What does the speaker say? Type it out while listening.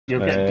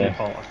You'll get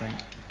default, I think.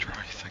 Dry,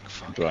 thank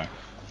fuck. Dry.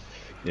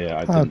 Yeah,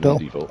 I didn't do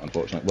default,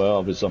 unfortunately. Well, I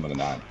was summoning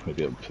 9,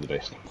 maybe for the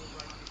best.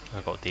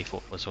 I got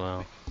default as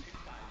well.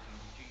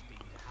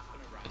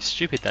 It's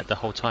stupid that the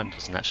whole time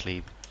doesn't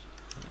actually.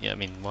 Yeah, I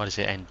mean, why does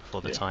it end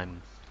before the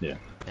time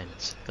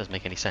ends? Doesn't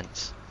make any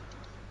sense.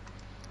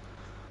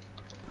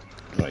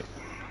 Right.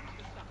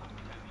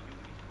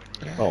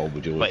 Oh,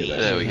 would you look at that?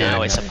 There we go.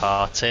 Now it's a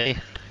party.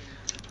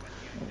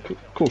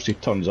 Of course, he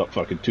turns up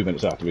fucking 2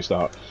 minutes after we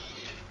start.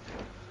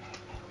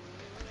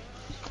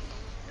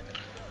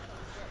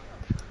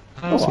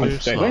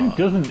 When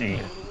doesn't he?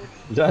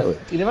 Exactly.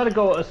 You never had to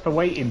go at us for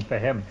waiting for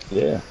him.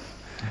 Yeah.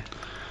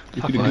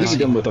 You could have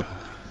greeted him with a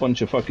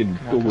bunch of fucking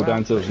go-go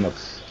dancers and a...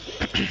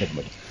 Never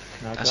mind.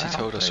 As he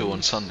told us all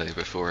on Sunday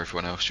before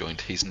everyone else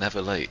joined, he's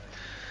never late.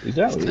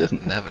 Exactly. He's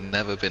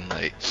never been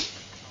late.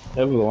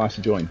 Never the last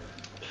to join.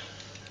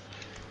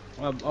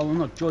 I'm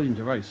not joining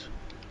the race.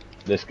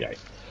 This guy.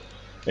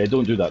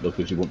 Don't do that though,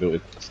 because you won't be able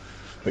to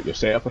pick your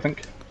setup, I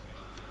think.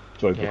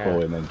 Join the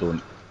call and then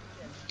don't.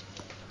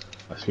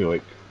 I feel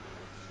like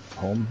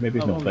home, maybe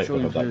it's not better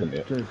about that, didn't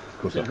it? Of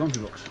course,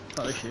 box.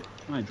 Oh, this shit.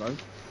 I ain't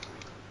drove.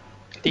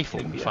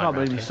 Default. I can't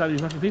believe there's so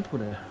many people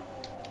there.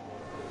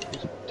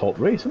 It's a top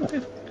race, isn't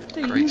it?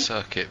 15. Great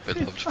circuit,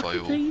 beloved by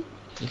all.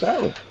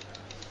 Exactly.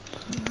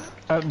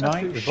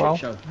 Night as well.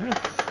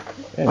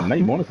 Yeah,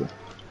 night Monaco.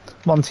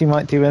 Monty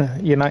might do a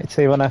Unite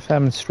 2 on FM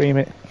and stream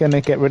it.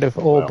 Gonna get rid of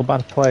all the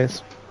bad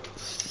players.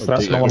 So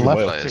that's no one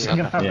left.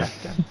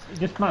 You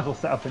just might as well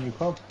set up a new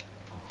club.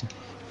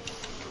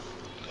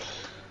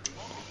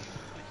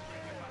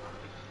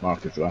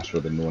 Marcus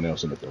Rashford and no one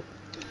else in the club.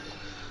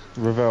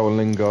 Ravel and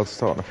Lingard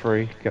starting a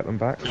free, get them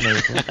back.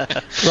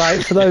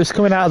 Right, for those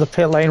coming out of the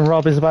pit lane,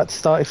 Rob is about to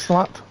start his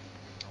lap. Do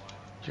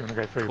you want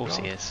to go through? Of course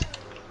he is.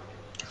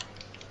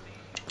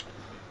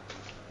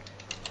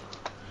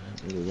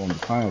 Really long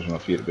tyres on my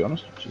feet, to be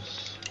honest, which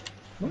is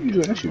not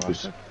usually an issue.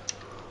 Because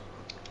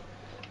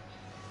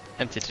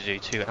Tempted to do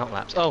 2 out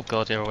laps. Oh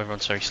god,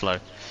 everyone's very slow. I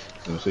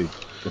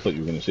thought you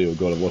were going to say, oh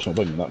god, I've lost my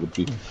button. That would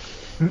be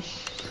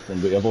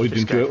one way to avoid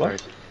doing 2 out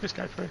laps. Just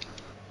go through.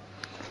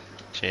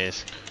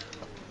 Cheers.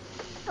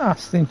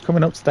 Aston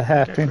coming up to the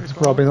hairpin.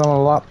 Rob is on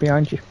a lap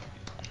behind you.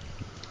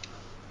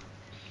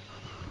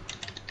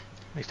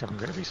 At least I'm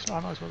going to be slow.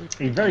 I might as well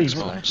be very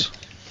slow.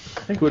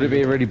 Would it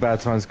be a really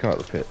bad time to come out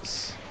the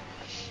pits?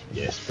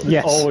 Yes.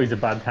 Yes. Always a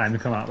bad time to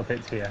come out of the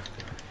pits here.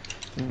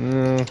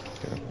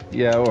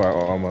 Yeah, alright,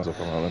 well, I might as well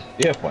come out then.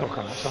 Yeah, fine. I'll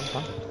come out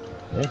sometime.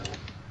 Yeah.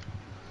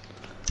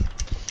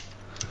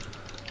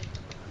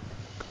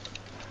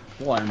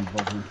 Why am I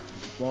bothering?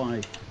 Why?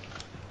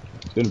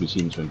 It's going to be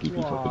scenes when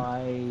people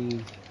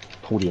fucking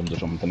podiums or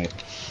something tonight.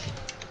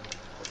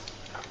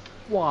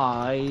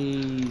 Why?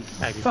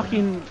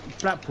 Fucking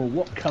Blackpool,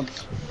 what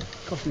cunts?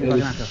 Cost me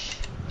like an acre.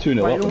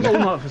 2-0 Wait, up. all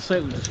night for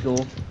Circle to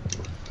score.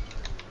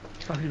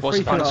 Fucking What's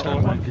the final score?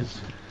 wankers.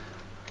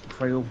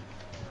 3-all.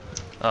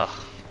 Ugh.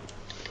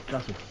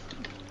 That's it.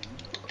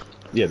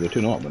 Yeah, they're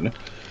 2-0 up, weren't they?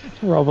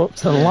 Rob up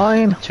to the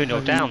line.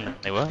 2-0 down,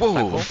 they were.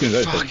 Whoa,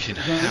 fucking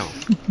hell.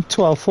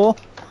 12-4.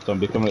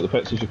 Somebody coming at the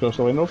pits as you cross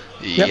the line, Rob?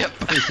 Yep. Yep,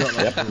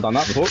 done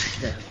that before.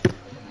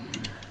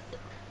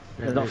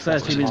 There's like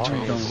 30 minutes to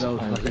go as well.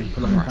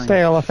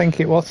 Dale, I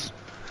think it was.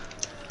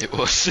 It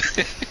was.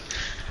 This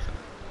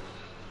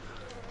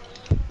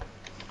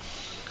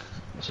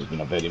has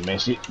been a very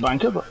messy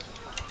banker, but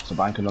it's a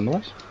banker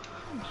nonetheless.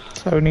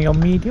 Tony on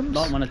mediums.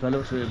 Not Monaco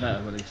looks a bit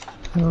better at least.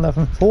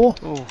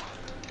 11-4. Ooh.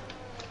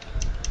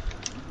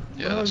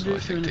 Yeah, that's what I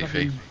think,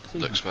 DV.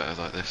 Looks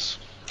better like this.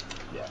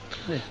 Yeah.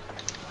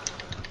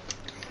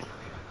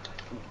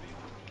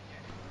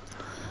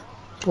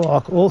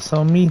 Clark also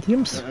on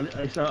mediums.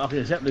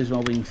 Okay, Zeppelin's my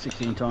wing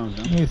 16 times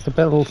now. Use the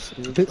pedals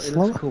a bit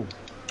slower. Cool.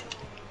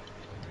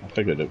 I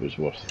figured it was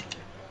worth.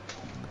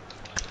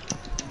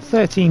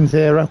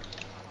 13-0.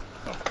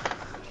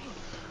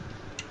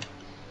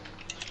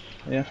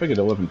 Yeah, I figured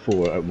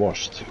 11-4 at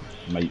worst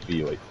might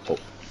be like top.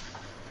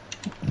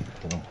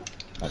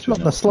 It's not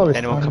the slowest.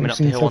 Anyone coming up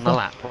the hill on the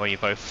lap, or are you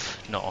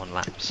both not on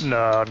laps? No,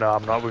 I'm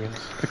not.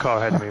 The car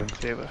ahead of me wouldn't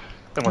see it.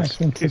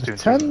 Unless into he's the doing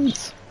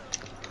 10s.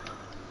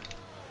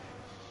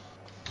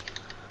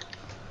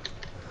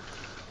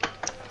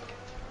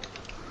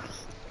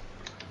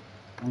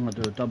 I'm gonna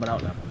do a double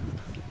out lap.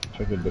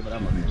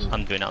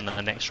 I'm doing it on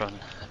the next run,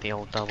 the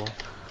old double.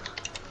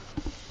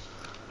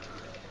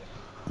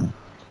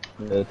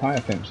 The tyre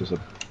temps is I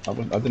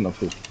didn't have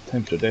full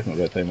temperature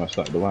definitely by the time I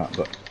started the lap,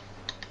 but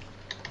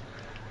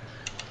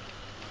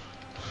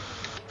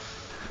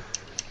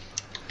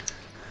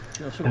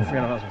I still got 3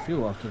 hours of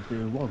fuel after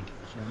doing 1,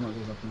 so I might go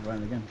back and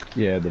round again.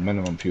 yeah, the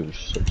minimum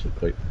fuel's actually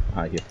quite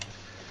high here.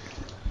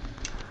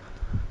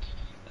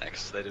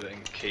 Next, they're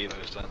doing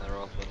kilos down there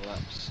rather than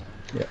laps.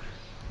 Yeah.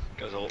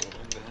 Goes all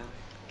along behind.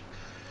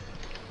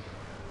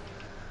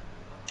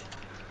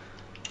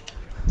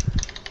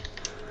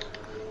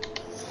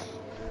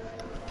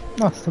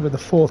 Master with a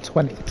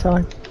 4:20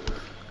 time.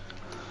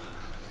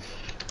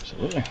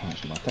 Absolutely,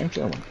 that's my time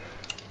trial one.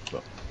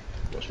 But,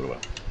 works for a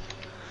while.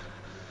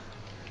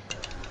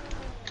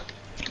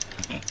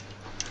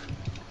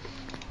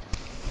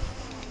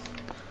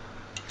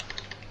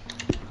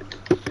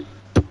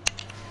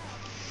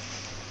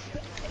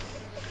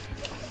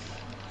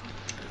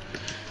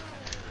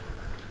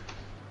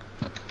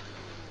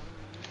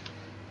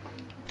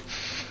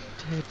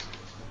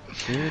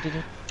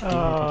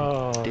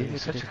 Oh, you're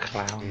such a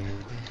clown.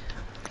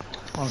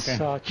 Okay.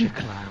 Such a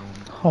clown.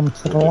 Home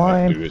to the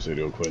line. Do a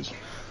serial quiz.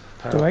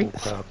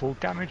 Purple,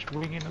 damaged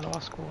wing in the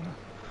last corner.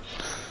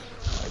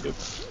 I do.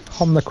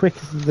 Home the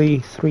quickest of the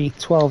 3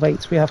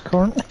 12-8s we have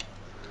currently.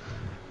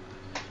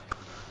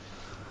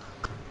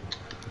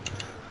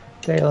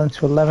 Dale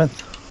into 11th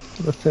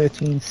for the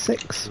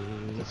 13-6.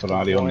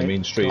 Ferrari on the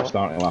main straight,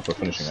 starting lap or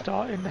finishing it?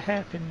 Starting the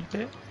hairpin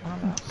bit.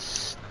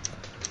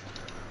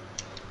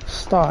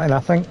 Starting, I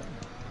think.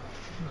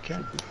 Okay.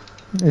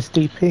 It's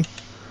DP.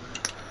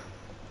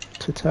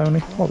 To Tony.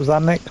 What was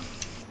that, Nick?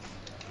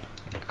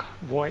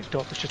 White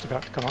dot was just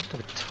about to come up to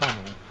the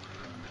tunnel.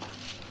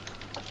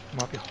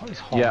 Might be hot. It's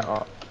hot.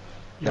 Yeah.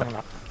 You're on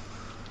lap.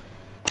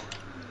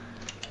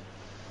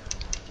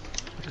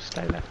 Just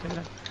stay left, stay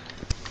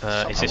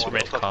left. Is this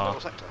red car?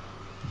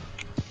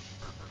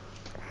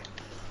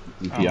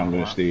 EP, I'm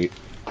going to stay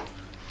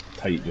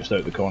tight just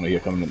out the corner here,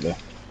 coming into.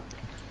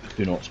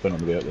 Do not spin on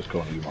the way out this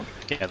corner, you mug.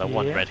 Yeah, the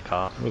one red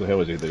car. Where the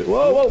hell is he?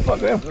 Whoa, whoa, fuck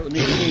them!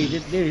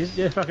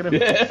 Yeah, fucking him.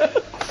 Yeah!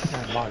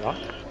 My luck.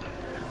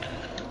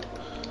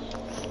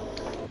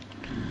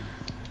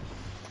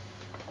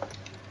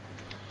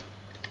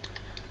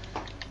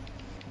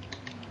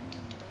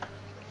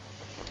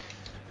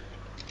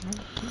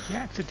 The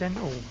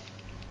accidental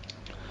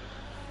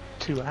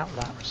 2 out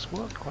laps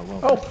worked quite well.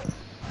 Oh!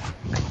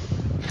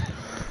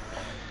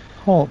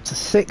 Home up to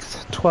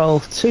 6th,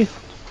 12-2.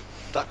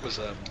 That was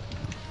a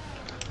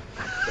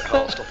bit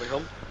hard stopping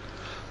on.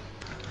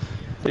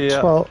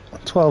 Yeah.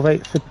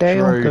 12-8 for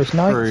Dale, goes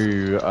 9th.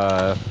 Through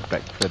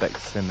Beckford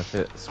X in the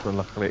pits, but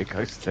luckily it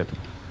ghosted.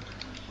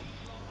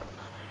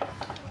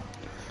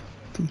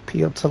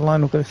 DP up to the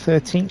line will go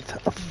 13th,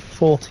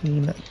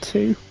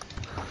 14-2.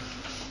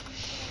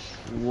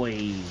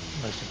 Way.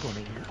 Most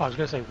importantly, I was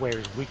going to say, where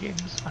is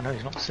Wiggins? I know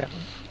he's not 7th.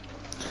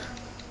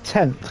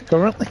 10th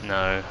currently.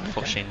 No,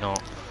 unfortunately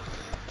not.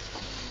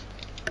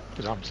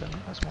 Because I'm 7th,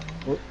 that's one.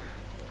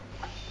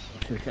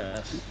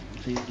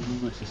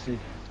 Nice to see.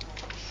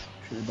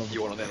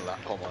 You want an in lap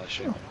on, I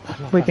assume.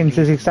 Wiggins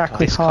is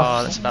exactly This car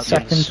half that's about to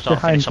seconds start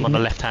behind finish, I'm on the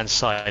him. left hand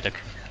side.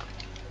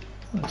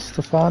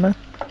 Stefano.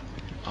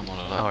 I'm on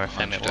a lap.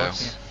 RFM it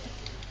was.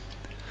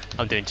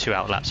 I'm doing 2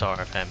 out laps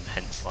RFM,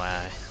 hence why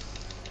I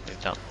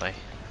moved out the way.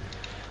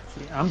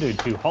 I'm doing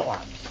 2 hot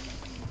laps.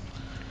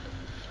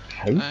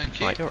 How? Thank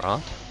you. Right, you're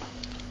right.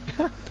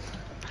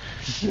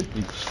 You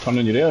just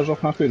turning your ears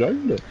off halfway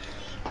round? Or?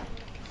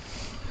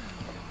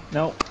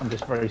 No, I'm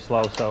just very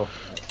slow, so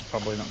it's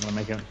probably not going to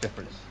make any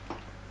difference.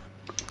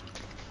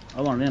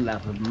 I want an in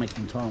lap of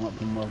making time up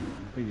from the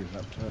previous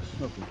lap, so it's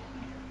lovely.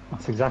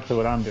 That's exactly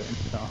what I'm doing,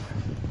 so.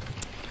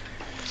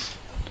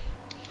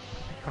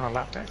 On a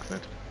lap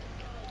exit.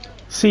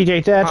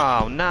 CJ dead.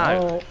 Oh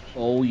no!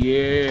 Oh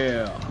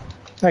yeah!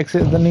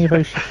 Exit the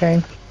Nevo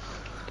chicane.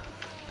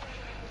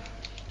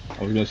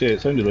 I was going to say,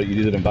 it sounded like you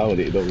either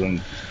invalidated or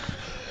run.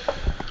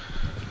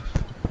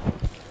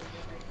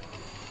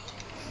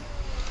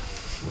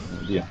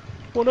 Oh dear.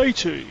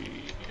 180!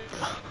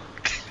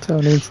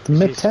 Tony into the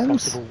mid-10s.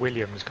 Possible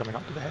Williams coming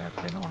up to the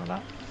hairpin on a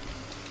lap.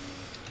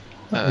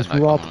 That was no,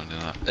 Rob. I'm on in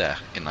that. Yeah,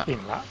 in that.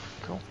 In lap,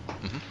 cool.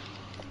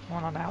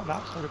 One on out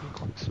laps would have been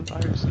quite slow,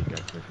 so you go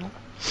for it if you want.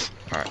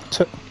 Alright.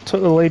 Took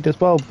the lead as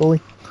well, Bully.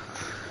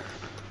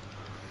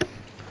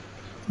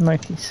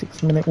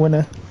 96-minute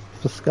winner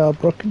for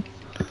Scarborough.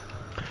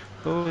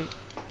 Bully.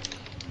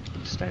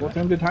 Stay What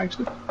there. time did Hags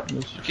do?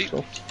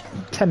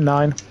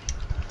 10-9.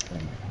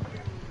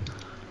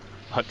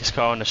 Hope this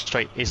car on the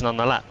straight isn't on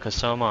the lap, because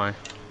so am I.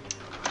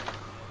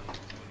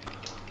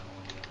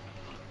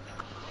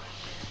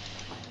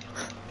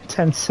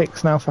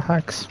 $10-6 now for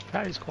Hags.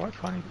 That is quite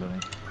funny, Billy.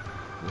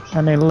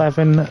 And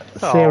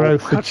 11-0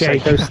 for God's Jay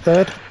sake. goes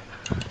third.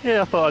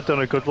 Yeah, I thought I'd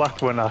done a good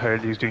lap when I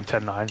heard he was doing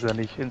 10.9s, then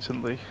he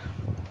instantly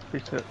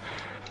beat it.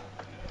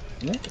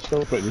 Yeah, it's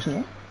still pretty decent,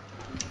 right?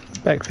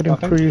 Beckford I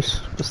think. improves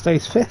but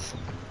stays 5th. There's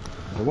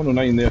a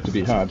 109 there to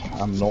be had.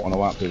 I'm not on a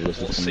lap here. This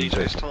is some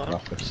CJ's time,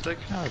 Stick.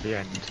 Oh, the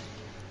end.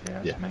 Yeah,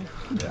 that's Yeah. me.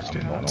 Yeah, Let's I'm do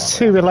not on a that. lap.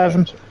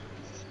 2:11.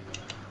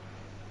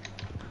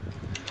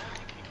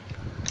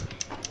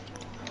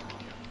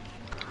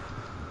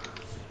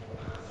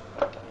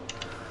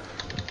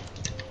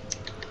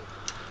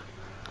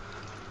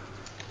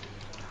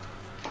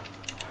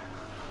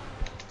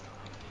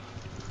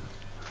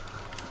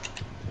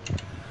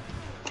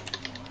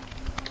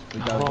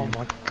 Oh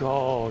my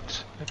god,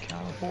 the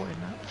cowboy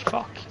in that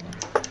fucking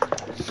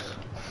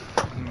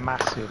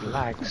massive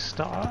lag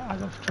start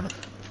as I'm trying to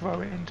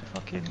throw it into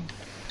fucking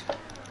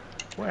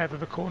whatever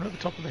the corner at the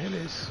top of the hill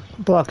is.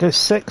 Black goes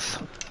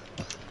 6th.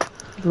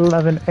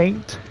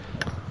 11-8.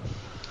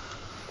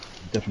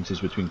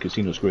 Differences between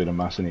Casino Square and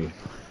Massenet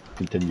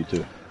continue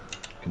to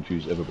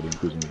confuse everybody,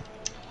 including me.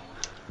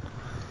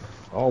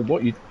 Oh,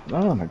 what you...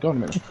 Oh my god,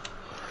 I'm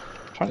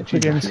trying to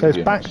change Wiggins the goes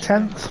games. back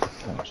 10th.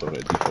 Oh, sorry,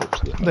 it defaults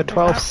to The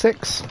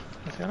 12-6.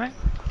 You feel me?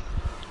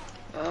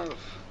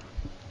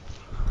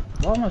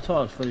 Why am I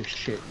tired for this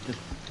shit? Just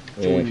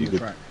if joining you the go,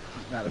 track.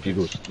 if you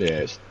go, yeah,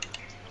 it's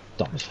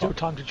dumb as Still fuck.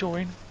 time to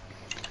join.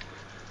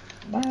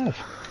 Mad.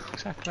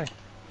 Exactly.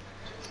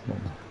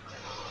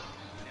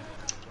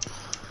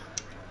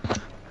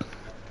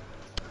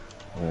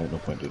 No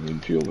point doing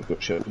fuel, we've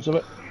got shepherds of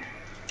it.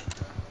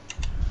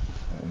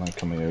 Am I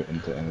coming out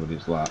into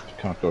anybody's lap?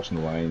 Car crossing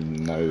the line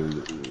now.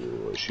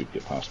 It should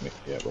get past me.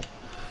 Yeah, well.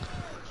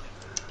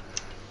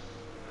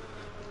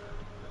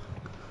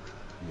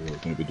 We're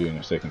going to be doing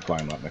a second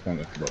climb lap, I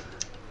think. But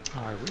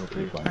I will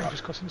be. I'm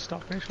just crossing the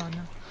start finish line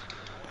now.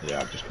 Yeah,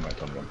 I've just come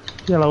out on one.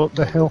 Yellow up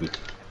the hill.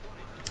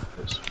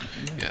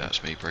 Yeah,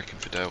 that's me braking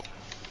for Delt.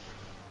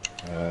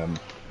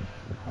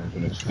 I'm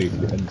going to stay to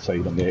the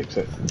inside on the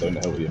exit down the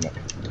hill here, Nick.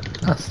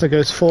 Asta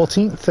goes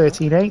 14th,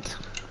 13.8.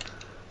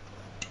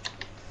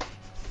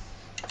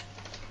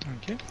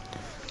 Thank you.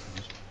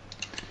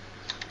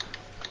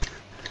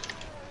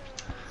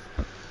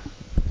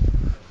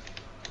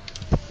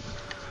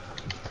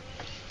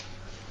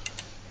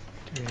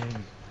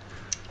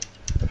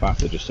 If I have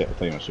to just set a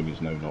timer so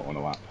he's now not on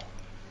a lap.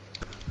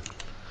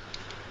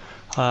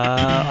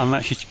 I'm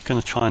actually going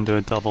to try and do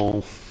a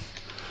double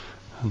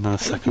and then a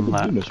second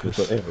lap.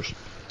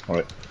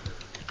 Alright.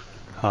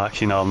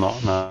 Actually, no, I'm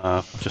not. No,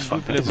 I've just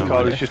fucked it. This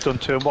car has just done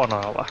turn 1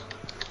 on our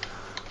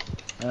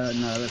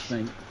no, that's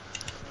me.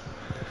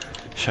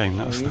 Shame,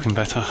 that was looking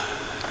better.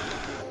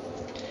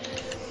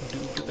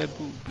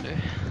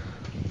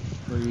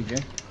 Where you go?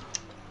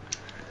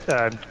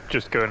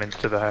 Just going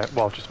into the hair.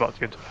 Well, just about to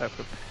go into the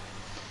hairpin.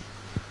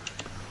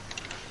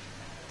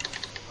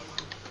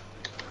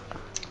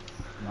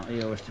 My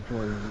EOS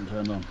deployer wasn't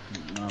turned on.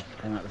 No, I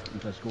came out of the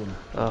first corner.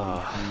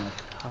 Oh,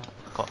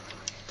 I've got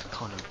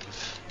kind of.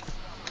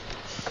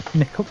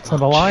 Nick up to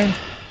the line.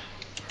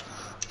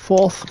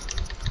 4th.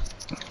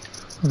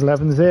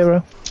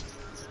 11.0.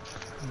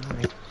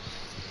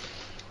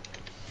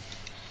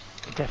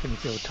 Definitely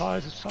feel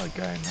tyres have started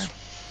going now.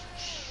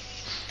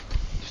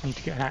 Just need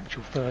to get an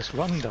actual first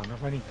run done.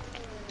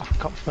 I've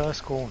cut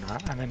first corner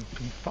and then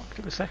been fucked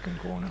at the second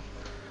corner.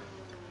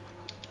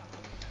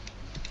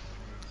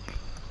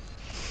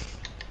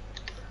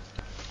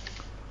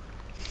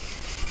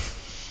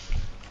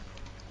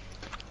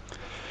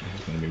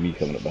 It's going to be me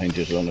coming up behind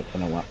you on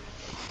a lap.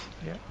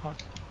 Yeah, I'll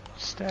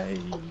stay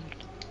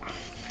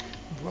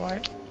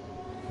right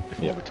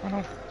before the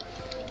tunnel.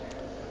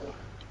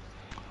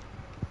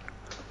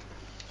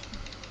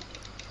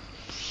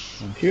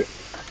 Thank you.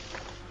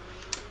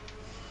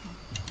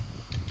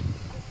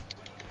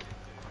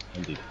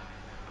 Indeed.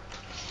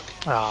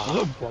 A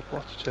little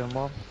blob to turn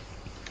 1.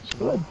 It's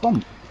a little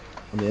bump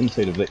on the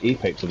inside of the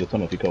apex of the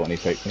tunnel, if you call it an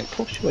apex, and it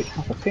costs you like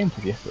half a tenth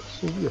of your effort. It's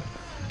so weird.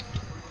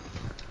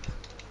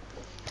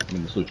 I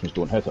mean, the solutions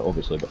don't hit it,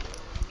 obviously, but...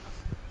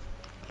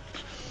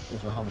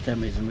 Also, half a 10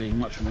 minutes isn't really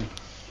much for me.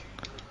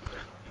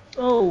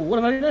 Oh,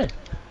 what have I done there?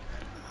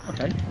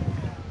 Okay.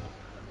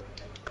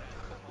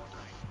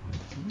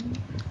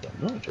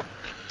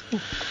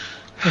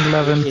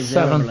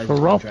 11.7 for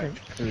Rob. Goes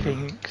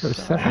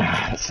 7th.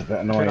 That's a bit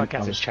annoying. I feel like it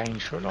hasn't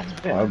changed for a long time.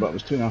 Yeah, but it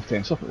was 2.5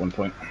 tenths up at one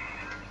point.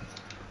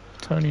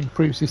 Tony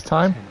improves his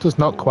time. Does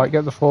not quite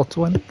get the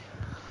 420.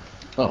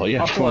 Oh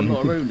yeah, I thought I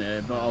got a room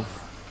there, but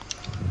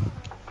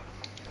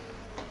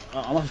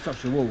I must have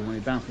touched the wall when he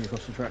bounced me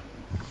across the track.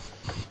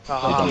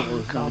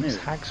 Comes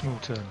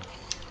Hagsmilton.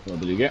 What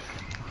did you get?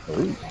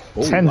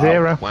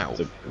 10.0. Wow.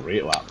 That's a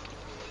great lap.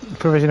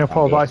 Provisional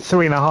pole by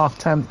 3.5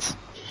 tenths.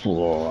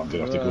 Oh, I'm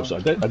going to have to go. So I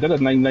did a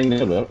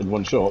 9.9 earlier in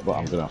one shot, but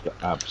I'm going to have to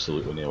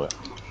absolutely nail it.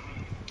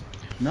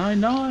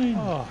 9.9!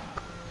 Oh.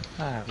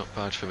 Not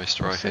bad for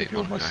Mr. I Hate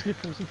Monaco. He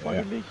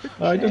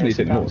doesn't need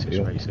to know.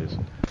 Races.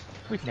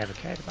 We've never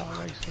cared about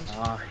our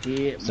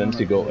races. Since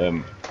he got He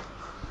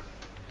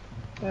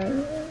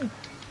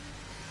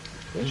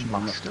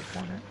must have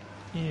won it.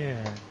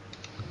 Yeah.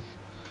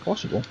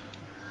 Possible.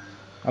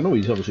 I know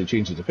he's obviously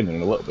changed his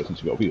opinion a little bit since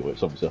he got a wheel.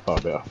 It's obviously a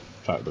far better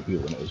track with a wheel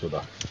than it is with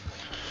a...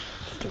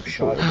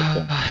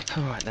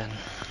 Alright then.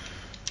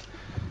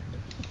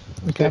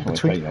 Okay,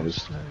 between... I was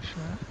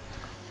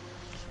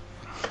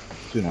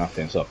 2.5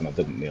 tenths up and I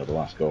didn't nail the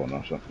last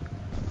corner, so...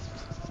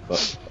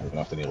 But I'm going to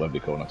have to nail every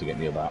corner to get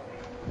near that.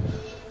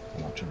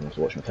 And I'm trying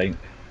to watch my time.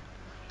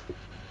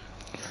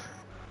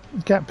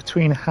 Gap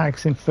between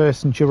Hags in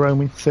 1st and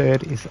Jerome in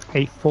 3rd is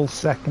a full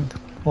second,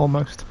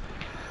 almost.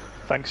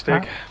 Thanks,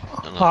 Dig.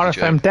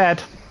 RFM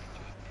dead.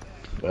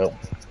 Well.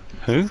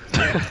 Who?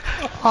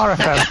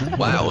 RFM.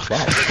 Wow.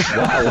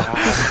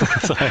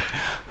 Sorry,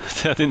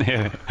 I didn't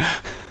hear it.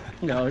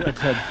 No, it's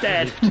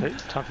dead.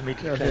 Time for me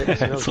to declare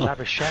this a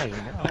lavish shame.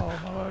 Oh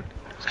my word.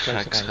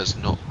 Hags has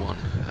not won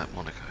at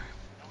Monaco.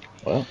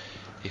 Well.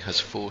 He has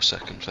 4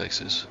 second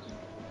places.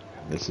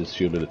 This is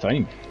surely the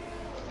time.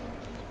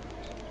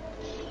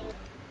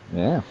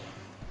 Yeah.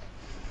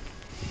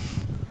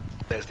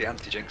 There's the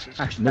anti-jinxes.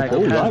 Actually,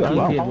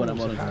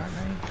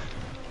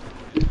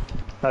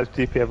 How's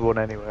DP ever won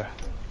anywhere?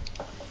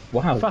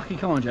 Wow. Fucking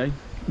come on, Jay.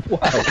 Wow.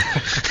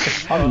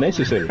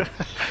 Unnecessary.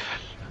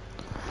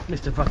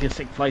 Mr. fucking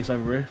 6th place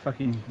over here,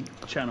 fucking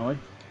chatting away.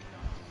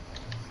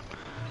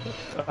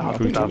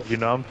 You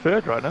know I'm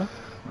 3rd right now.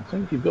 I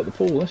think you've got the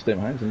pole this time,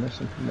 Hans, unless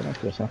something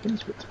miraculous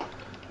happens, but...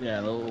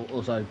 Yeah,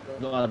 also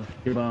I'd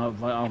give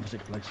my arm for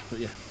 6th place, but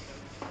yeah.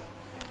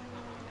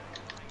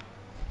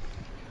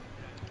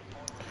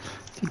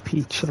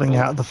 DP chilling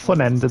out at the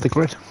fun end of the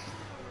grid.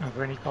 Are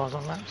there any cars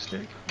on lap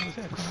stick? Or is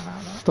everyone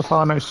out there?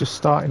 Stefano's just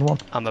starting one.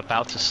 I'm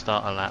about to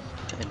start a lap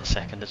in a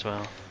second as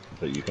well.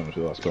 But you come to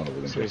the last corner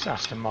with So it's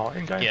Aston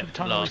Martin going for the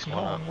tunnel, last one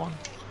up. one.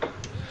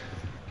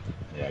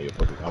 Yeah, you'll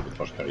probably have the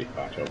first carry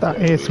back. That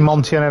is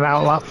Monty on an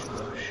outlap.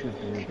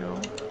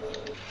 Cool.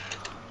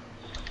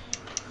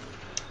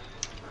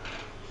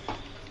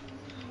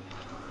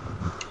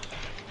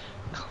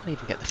 Can't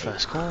even get the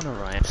first corner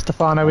right.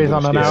 Stefano is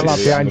on an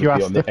outlap behind you,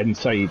 On Aston. the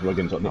inside,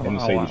 Wiggins, on the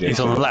inside. He's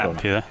on the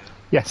lap, yeah?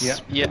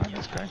 Yes. Yeah. Right,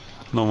 let's go.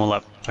 Normal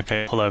lap.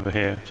 Okay, pull over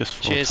here just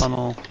for Cheers.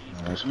 tunnel.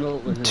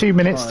 2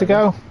 minutes to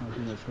go.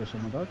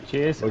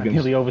 Cheers. I Wiggins.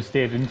 nearly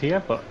oversteered into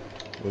you, but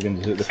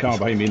Wiggins, is it the car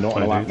behind me not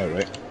on a lap now,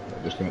 right?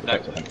 Just came at the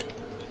pits, I think.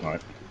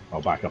 Alright,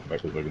 I'll back up a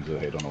bit with Wiggins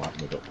ahead on a lap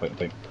and we've got plenty of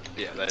time.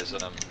 Yeah, there's no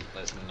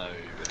behind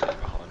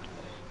me.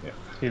 Yeah.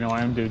 you know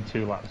I am doing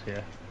 2 laps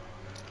here.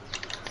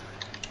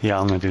 Yeah,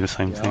 I'm going to do the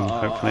same thing,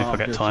 hopefully, if I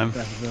get time.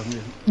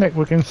 Nick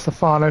Wiggins,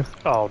 Stefano,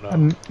 Oh no.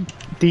 and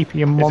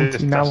DP and Is Monty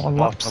this now just on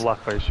laps. a lap,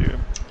 I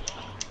assume?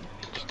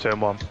 Just turn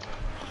 1.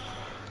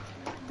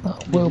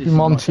 That will be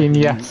Monty and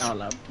yes.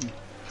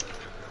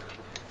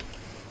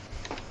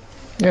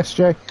 Yes,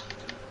 Jay.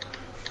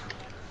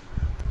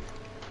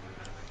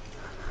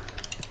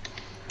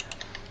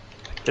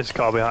 Is the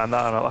car behind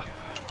that or not?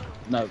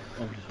 No, I was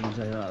just going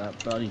to say like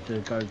that, but I need to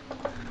go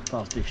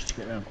past Dish to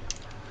get round.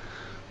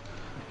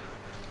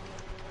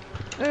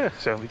 Yeah,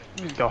 so we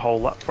can go a whole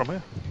lap from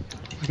here.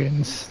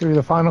 Wiggins through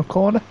the final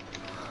corner.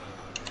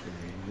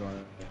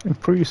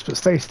 Improves but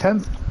stays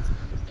 10th.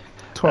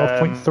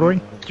 12.3.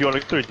 Do you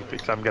want to do it?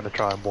 Because I'm going to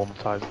try and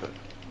one-time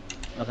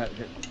it. Okay,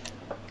 good.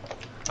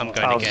 I'm going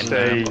I'll again stay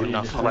now. I've got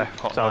enough left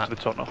hot out lap. of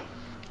the tunnel.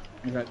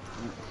 Okay.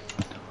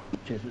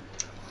 Cheers.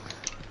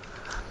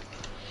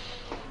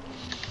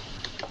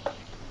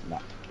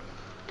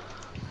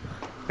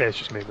 Yeah, it's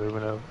just me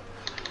moving over.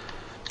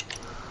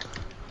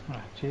 Right,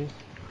 cheers.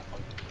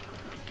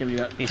 Give me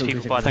that. These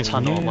people by the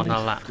tunnel on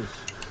a lap.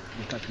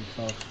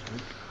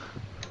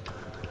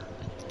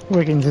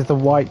 Wiggins is the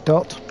white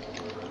dot.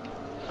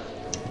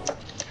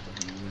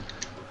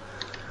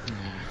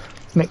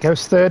 Nick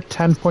goes third,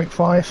 10.5.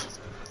 I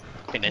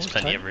think there's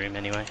plenty of room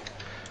anyway.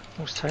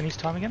 What's Tony's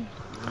time again?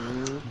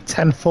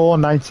 10.4,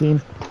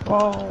 19.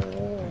 Oh.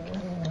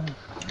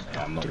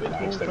 Yeah, I'm not being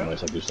nice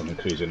unless I do something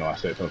crazy in the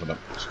last sector for a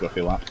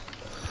scruffy lap.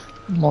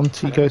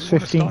 Monty goes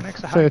 15,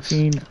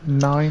 13,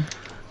 9.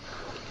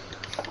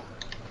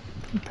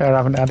 Pair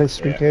haven't had his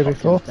streak here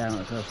before.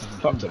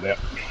 Fucked it there.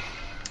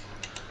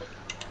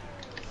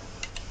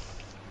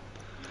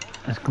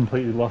 It's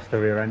completely lost the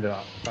rear end of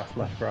that. That's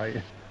left,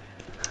 right.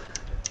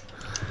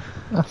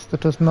 Asta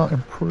does not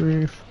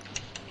improve.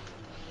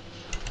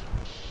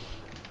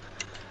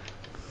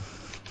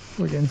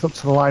 Wiggins up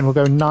to the line will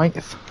go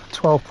 9th,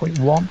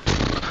 12.1.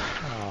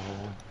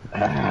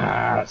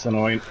 That's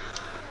annoying.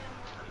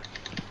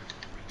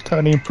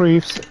 Tony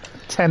improves,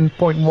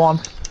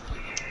 10.1.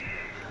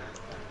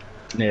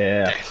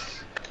 Yeah.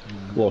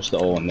 Lost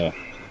it all in there.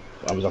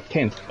 I was a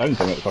 10th down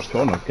from it at the first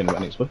corner, kind of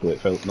inexplicably,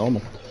 it felt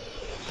normal.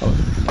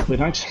 Really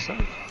nice.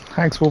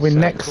 Hags will be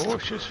next.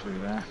 Cautious through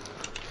there.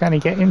 Can he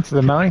get into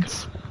the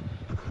 9th?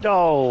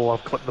 Oh,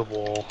 I've clipped the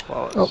wall.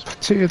 Well, Up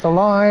to the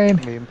line.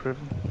 me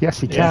improving. Yes,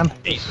 he can.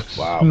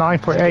 Wow.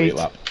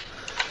 9.8.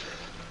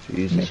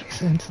 Jesus.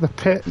 Nick's into the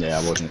pit. Yeah,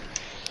 I wasn't.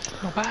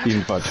 Not bad.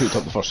 Even if I took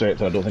up the first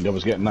sector, I don't think I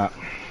was getting that.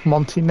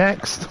 Monty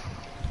next.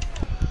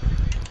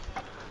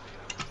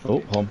 Oh,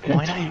 home.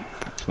 Line 8.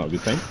 It's not a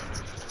good time.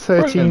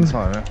 13,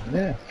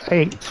 Yeah.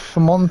 8 for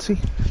Monty.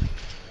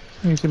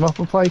 Moves him up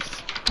a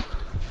place.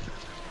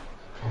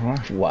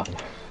 Wow.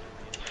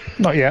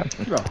 Not yet.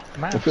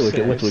 I feel like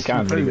it literally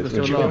can when he gets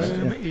the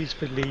Jerome is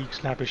the league's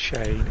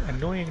Labuschagne,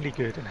 annoyingly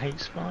good and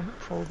hates fun,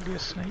 probably a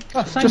snake.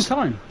 Oh, same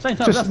time as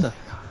Leicester.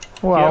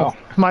 Well,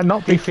 might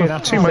not be for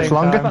too much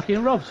longer.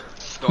 Fucking Robs.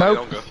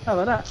 Nope. How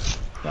about that?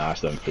 Nah,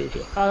 that's not improved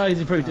yet. Oh, no, he's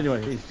improved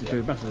anyway. He's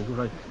improved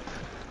massively.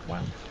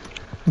 Wow.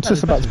 I'm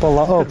just about to pull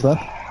that up then.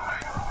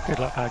 Good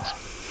luck, Hags.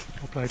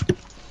 Well played.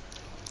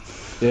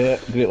 Yeah,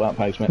 great lap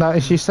pace, mate. That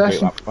is your Great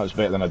session. lap. That's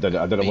better than I did.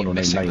 I did a Me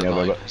missing 109.9 the earlier,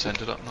 line but has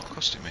ended up not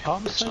costing me.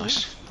 I'm That's so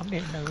nice. I'm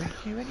near nowhere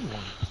near anyone.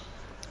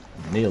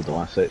 nailed the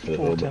last sector.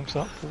 4 attempts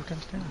up, 4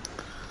 attempts down.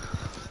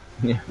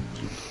 Yeah.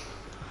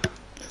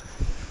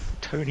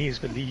 Tony is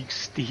the league's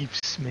Steve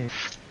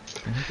Smith.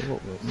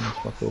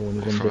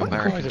 From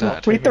American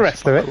Dad. Read the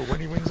rest of it.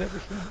 When he wins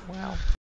everything. Wow.